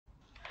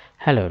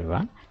Hello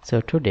everyone. So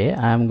today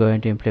I am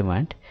going to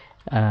implement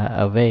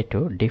a way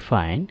to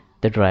define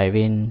the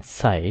driving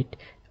side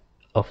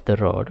of the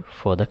road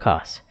for the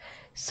cars.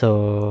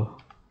 So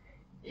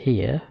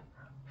here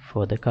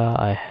for the car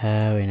I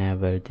have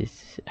enabled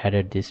this,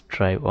 added this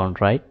drive on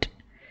right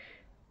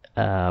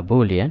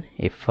boolean.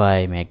 If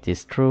I make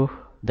this true,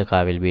 the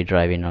car will be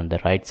driving on the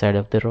right side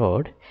of the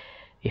road.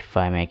 If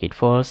I make it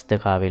false, the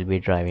car will be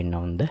driving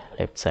on the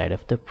left side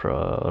of the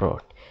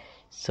road.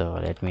 So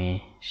let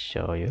me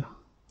show you.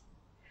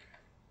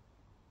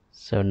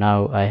 So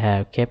now I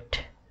have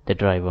kept the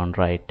drive on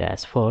right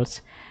as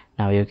false.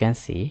 Now you can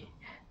see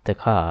the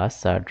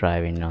cars are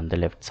driving on the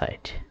left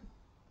side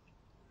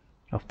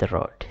of the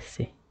road.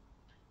 See,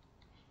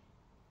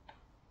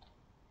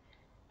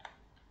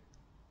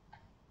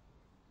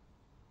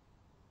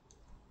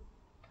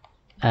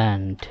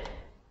 and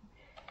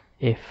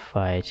if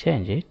I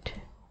change it,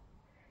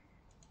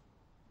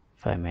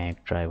 if I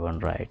make drive on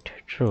right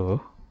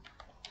true,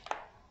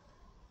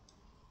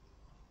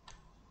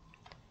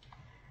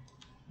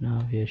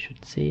 now you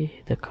should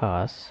see the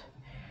cars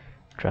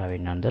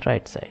driving on the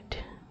right side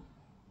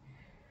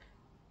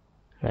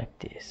like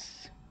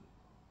this.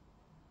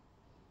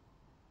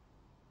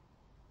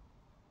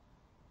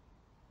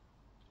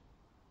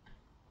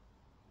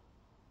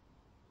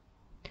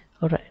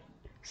 Alright,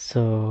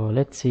 so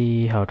let's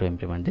see how to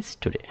implement this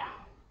today.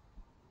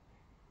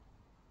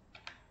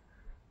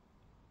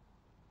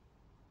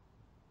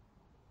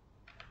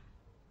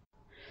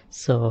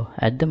 So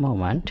at the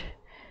moment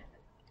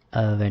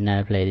when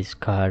I play this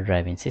car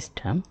driving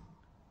system,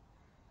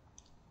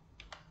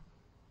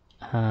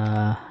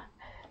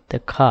 the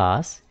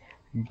cars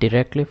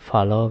directly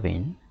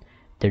following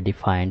the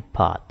defined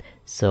path,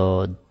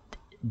 so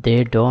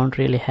they don't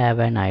really have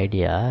an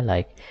idea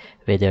like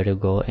whether to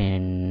go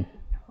in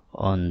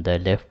on the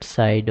left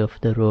side of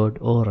the road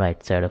or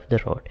right side of the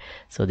road.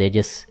 So they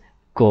just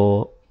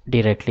go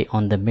directly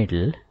on the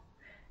middle,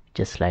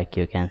 just like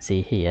you can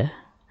see here,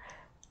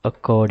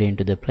 according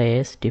to the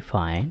place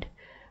defined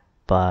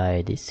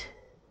by this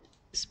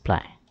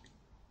spline.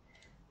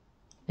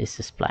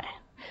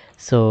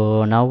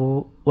 So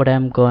now what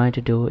I'm going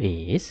to do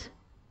is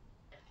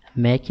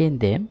making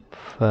them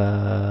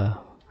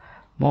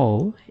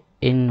move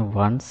in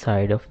one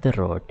side of the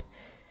road,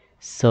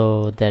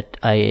 so that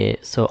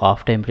so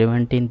after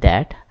implementing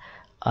that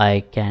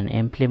I can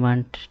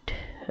implement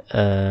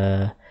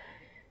a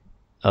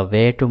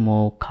way to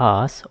move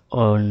cars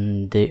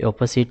on the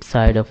opposite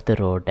side of the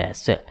road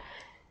as well,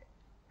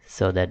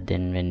 so that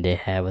then when they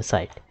have a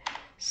side.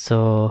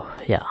 So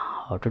yeah,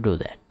 how to do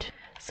that?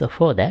 So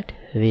for that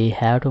we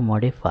have to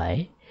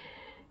modify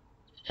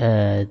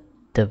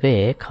the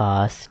way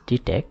cars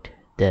detect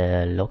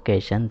the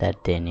location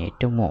that they need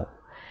to move.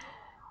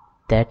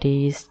 That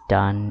is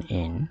done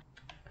in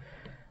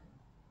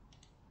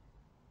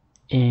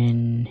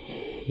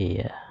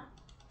here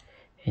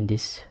in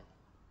this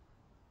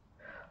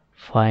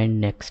find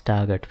next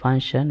target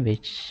function,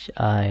 which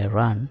I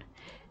run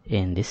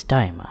in this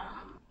timer.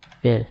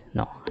 Well,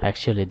 no,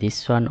 actually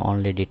this one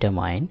only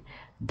determine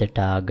the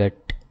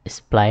target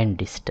spline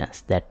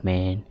distance. That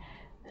means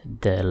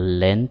the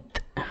length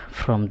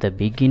from the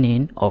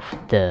beginning of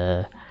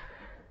the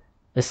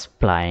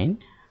spline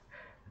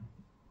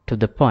to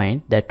the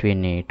point that we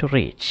need to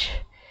reach.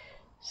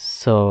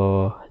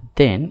 So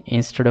then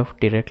instead of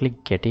directly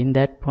getting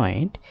that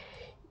point,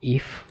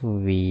 if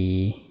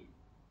we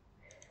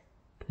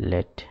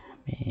let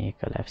me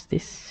collapse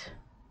this,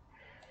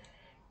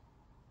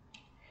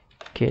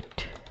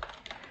 get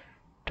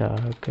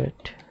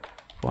target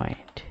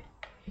point,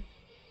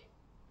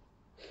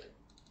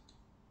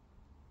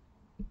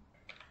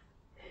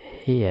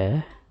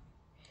 here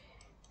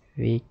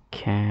we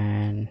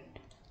can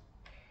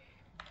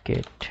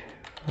get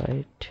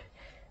right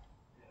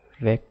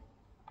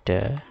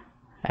vector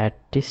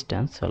at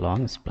distance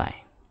along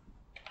spline,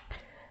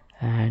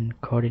 and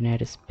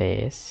coordinate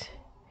space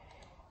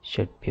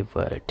should be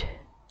world.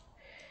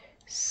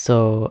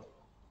 So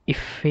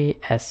if we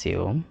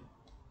assume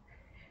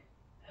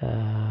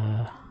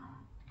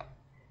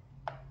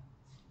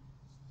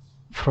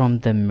from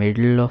the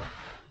middle of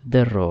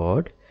the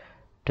road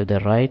to the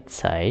right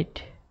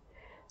side,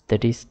 the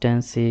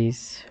distance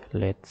is,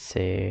 let's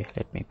say,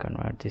 let me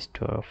convert this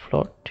to a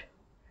float,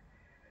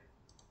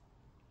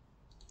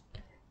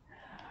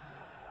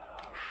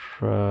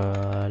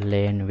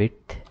 lane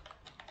width,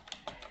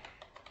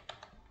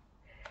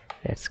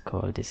 let's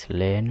call this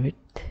lane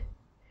width.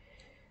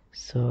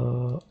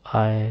 So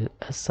I'll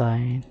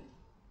assign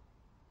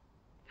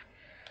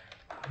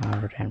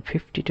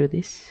 150 to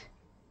this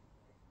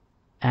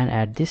and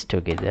add this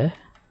together.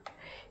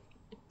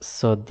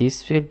 So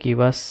this will give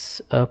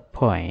us a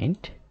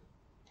point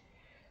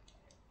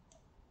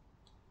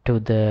to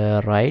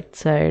the right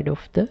side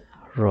of the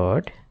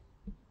road,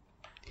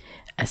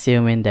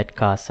 assuming that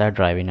cars are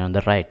driving on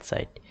the right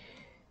side.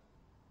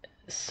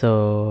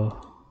 So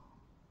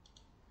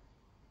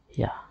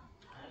yeah,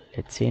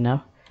 let's see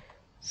now.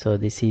 So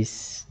this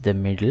is the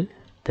middle,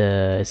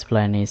 the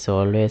spline is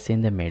always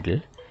in the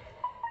middle,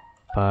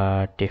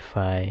 but if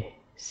I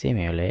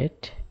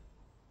simulate.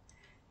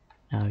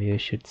 Now you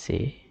should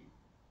see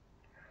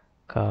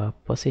car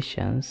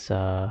positions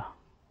are,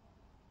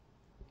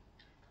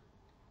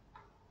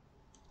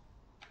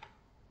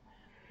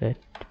 let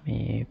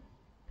me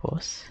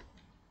pause.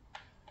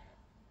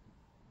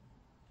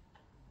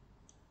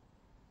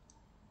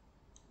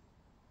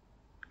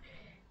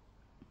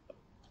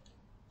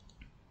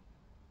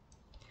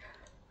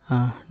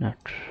 Not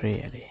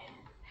really.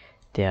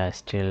 They are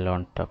still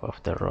on top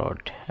of the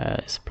road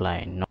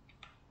spline.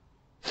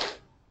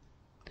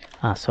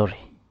 No. Sorry,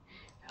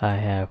 I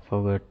have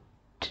forgot.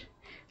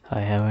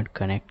 I haven't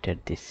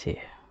connected this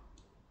here.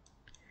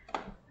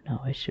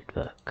 Now it should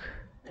work.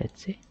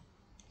 Let's see.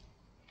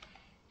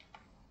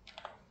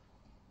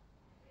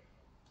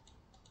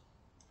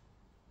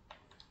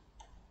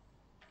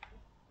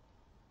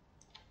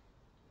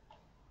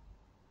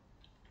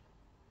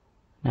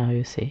 Now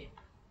you see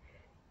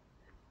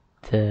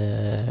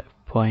the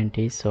point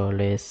is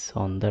always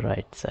on the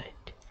right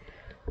side,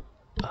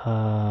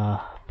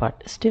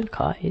 but still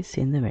car is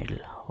in the middle.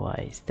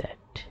 Why is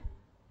that?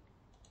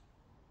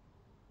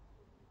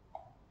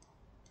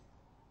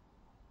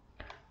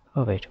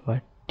 Oh wait,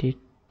 what did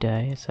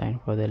I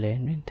assign for the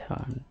lane width?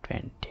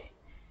 120.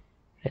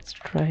 Let's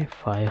try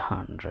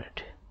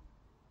 500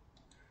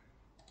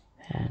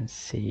 and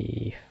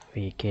see if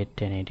we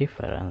get any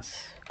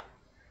difference.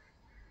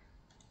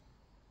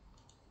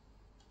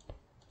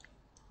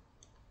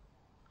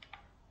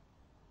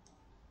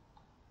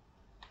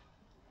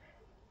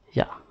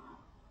 Yeah,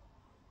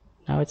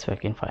 now it's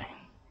working fine.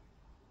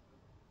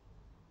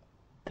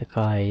 The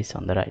car is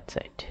on the right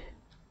side.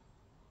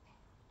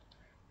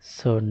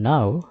 So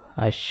now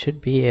I should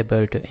be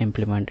able to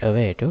implement a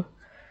way to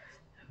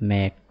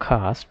make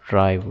cars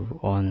drive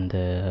on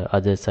the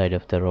other side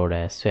of the road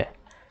as well.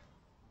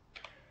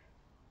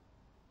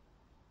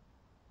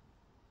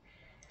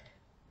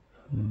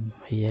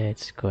 Here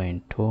it's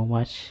going too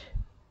much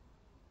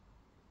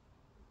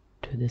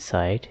to the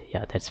side.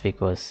 Yeah, that's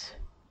because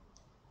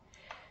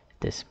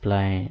the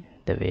spline,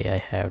 the way I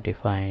have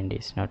defined,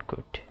 is not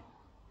good.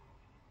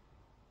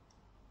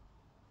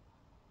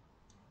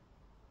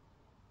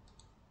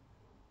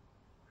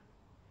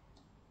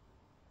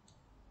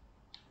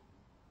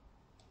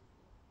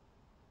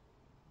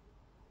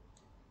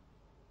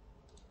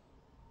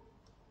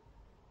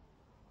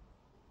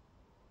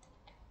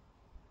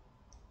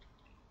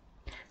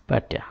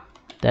 But yeah,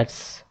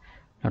 that's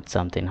not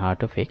something hard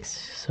to fix.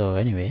 So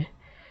anyway,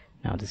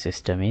 now the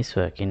system is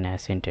working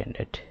as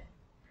intended.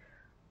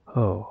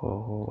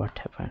 Oh, what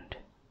happened?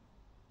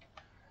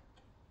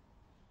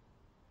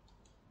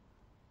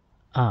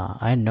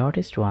 I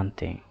noticed one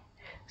thing.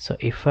 So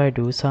if I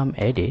do some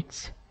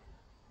edits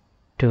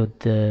to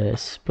the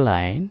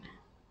spline,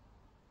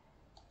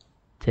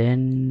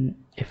 then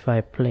if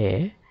I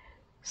play,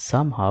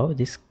 somehow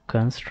this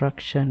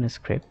construction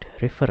script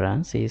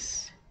reference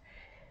is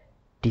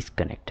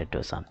disconnected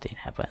or something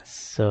happens.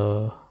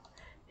 So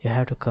you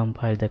have to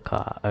compile the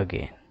car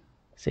again.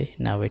 See,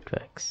 now it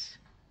works.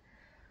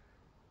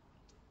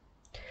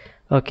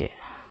 Okay,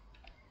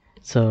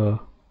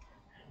 so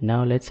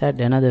now let's add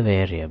another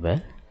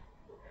variable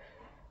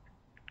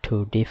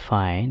to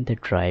define the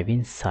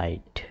driving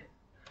side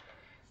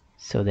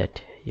so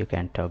that you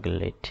can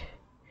toggle it.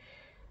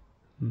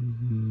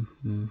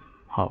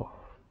 How?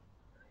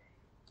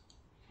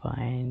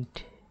 Find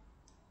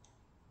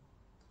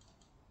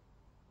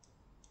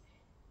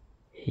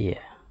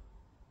here.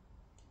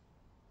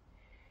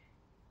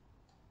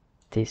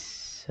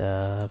 This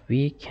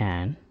we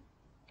can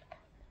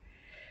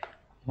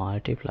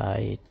multiply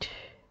it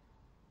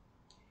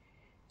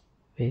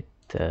with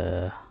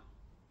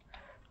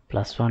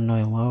 +1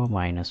 or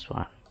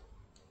 -1.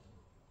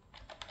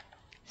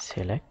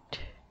 Select.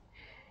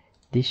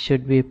 This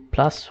should be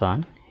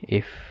 +1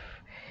 if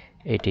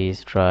it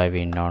is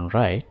driving on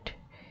right.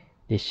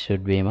 This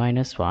should be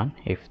 -1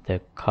 if the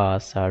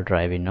cars are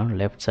driving on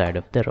left side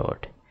of the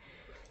road.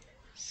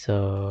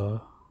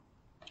 So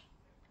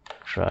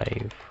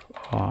drive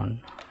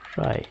on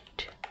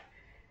right.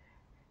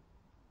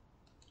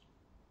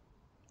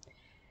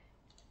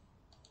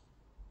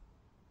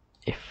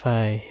 If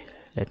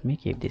let me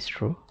keep this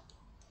true.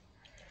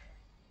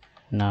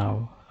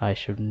 Now I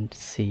shouldn't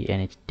see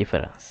any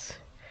difference.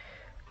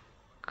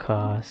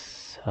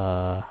 Cars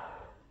are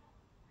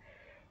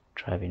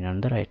driving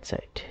on the right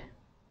side,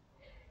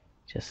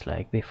 just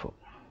like before.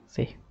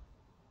 See?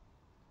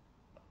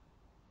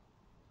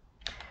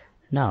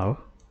 Now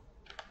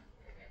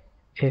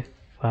if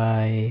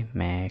I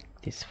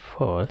make this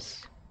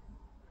false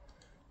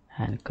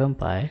and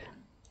compile,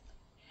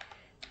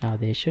 now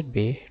they should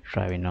be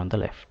driving on the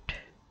left.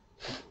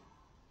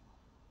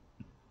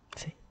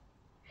 See?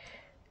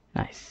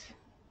 Nice.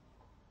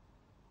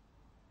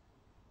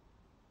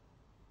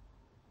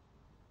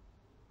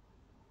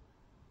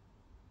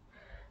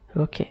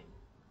 Okay,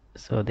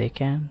 so they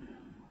can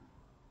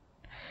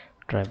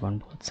drive on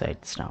both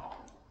sides now.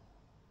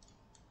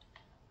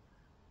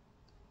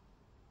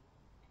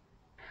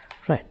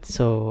 Right,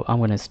 so I'm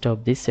gonna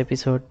stop this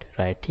episode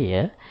right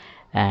here,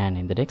 and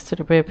in the next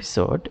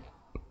episode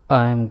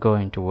I'm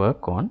going to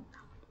work on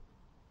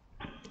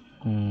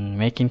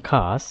making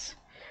cars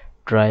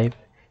drive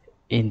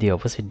in the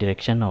opposite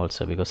direction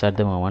also, because at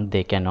the moment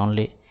they can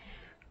only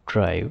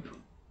drive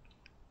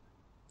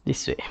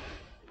this way.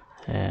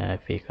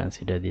 If we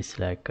consider this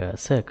like a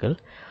circle,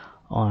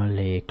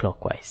 only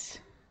clockwise.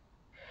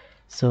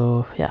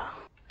 So yeah,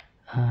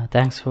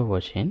 thanks for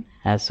watching.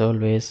 As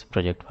always,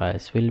 project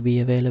files will be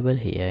available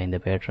here in the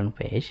Patreon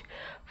page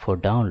for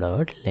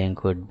download.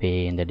 Link would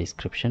be in the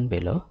description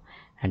below.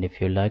 And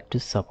if you like to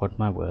support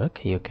my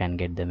work, you can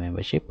get the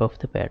membership of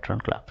the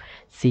Patreon club.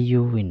 See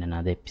you in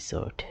another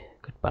episode.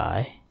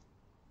 Goodbye.